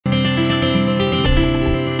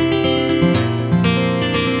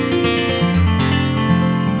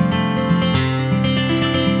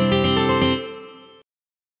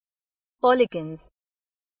Polygons.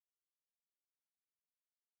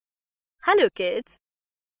 Hello kids!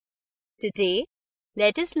 Today,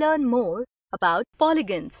 let us learn more about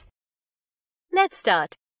polygons. Let's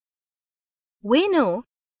start. We know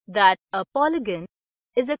that a polygon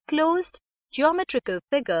is a closed geometrical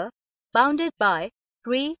figure bounded by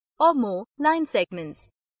 3 or more line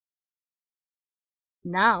segments.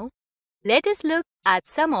 Now, let us look at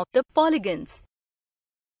some of the polygons.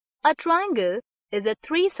 A triangle is a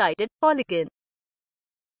three-sided polygon.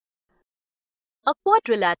 A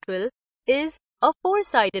quadrilateral is a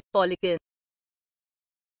four-sided polygon.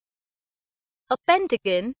 A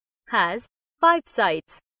pentagon has 5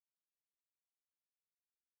 sides.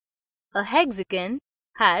 A hexagon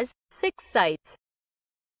has 6 sides.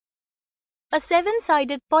 A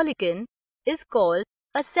 7-sided polygon is called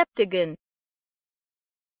a septagon.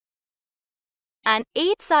 An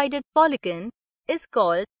 8-sided polygon is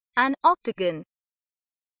called an octagon.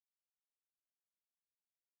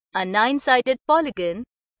 A 9-sided polygon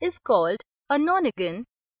is called a nonagon,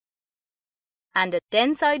 and a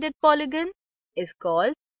 10-sided polygon is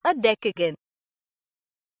called a decagon.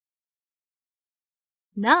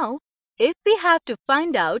 Now, if we have to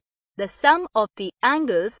find out the sum of the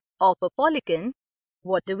angles of a polygon,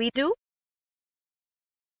 what do?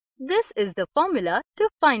 This is the formula to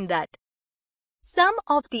find that. Sum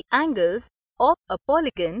of the angles of a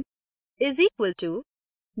polygon is equal to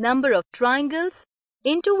number of triangles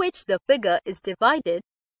into which the figure is divided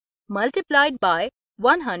multiplied by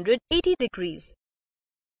 180 degrees.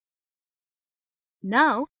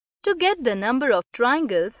 Now, to get the number of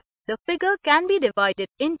triangles the figure can be divided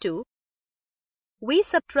into, we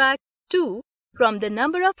subtract 2 from the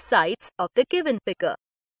number of sides of the given figure.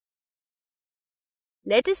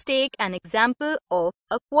 Let us take an example of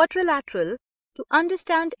a quadrilateral to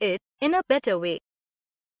understand it in a better way.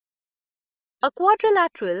 A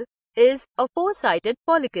quadrilateral is a four-sided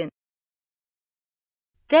polygon.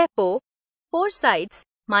 Therefore, 4 sides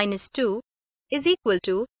minus 2 is equal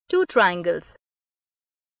to 2 triangles.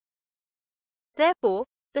 Therefore,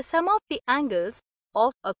 the sum of the angles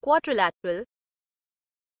of a quadrilateral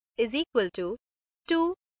is equal to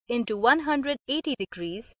 2 into 180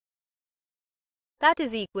 degrees, that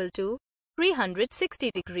is equal to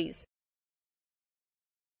 360 degrees.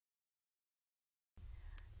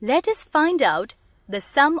 Let us find out the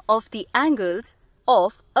sum of the angles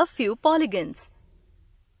of a few polygons.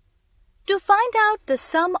 To find out the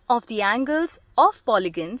sum of the angles of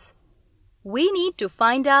polygons, we need to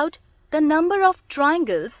find out the number of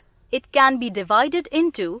triangles it can be divided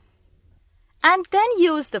into and then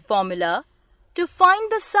use the formula to find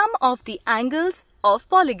the sum of the angles of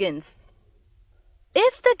polygons.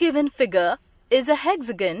 If the given figure is a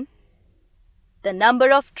hexagon, the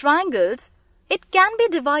number of triangles it can be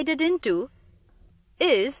divided into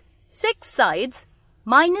is 6 sides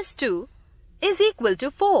minus 2 is equal to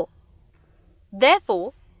 4.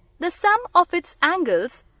 Therefore, the sum of its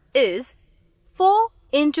angles is 4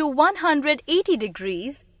 into 180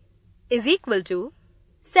 degrees is equal to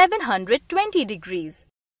 720 degrees.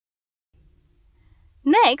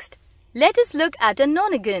 Next, let us look at a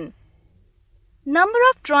nonagon. Number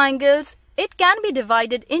of triangles it can be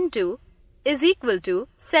divided into is equal to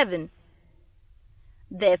 7.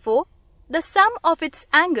 Therefore, the sum of its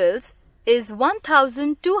angles is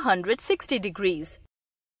 1260 degrees.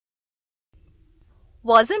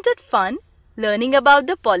 Wasn't it fun learning about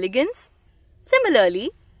the polygons?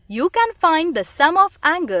 Similarly, you can find the sum of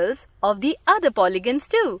angles of the other polygons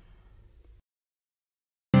too.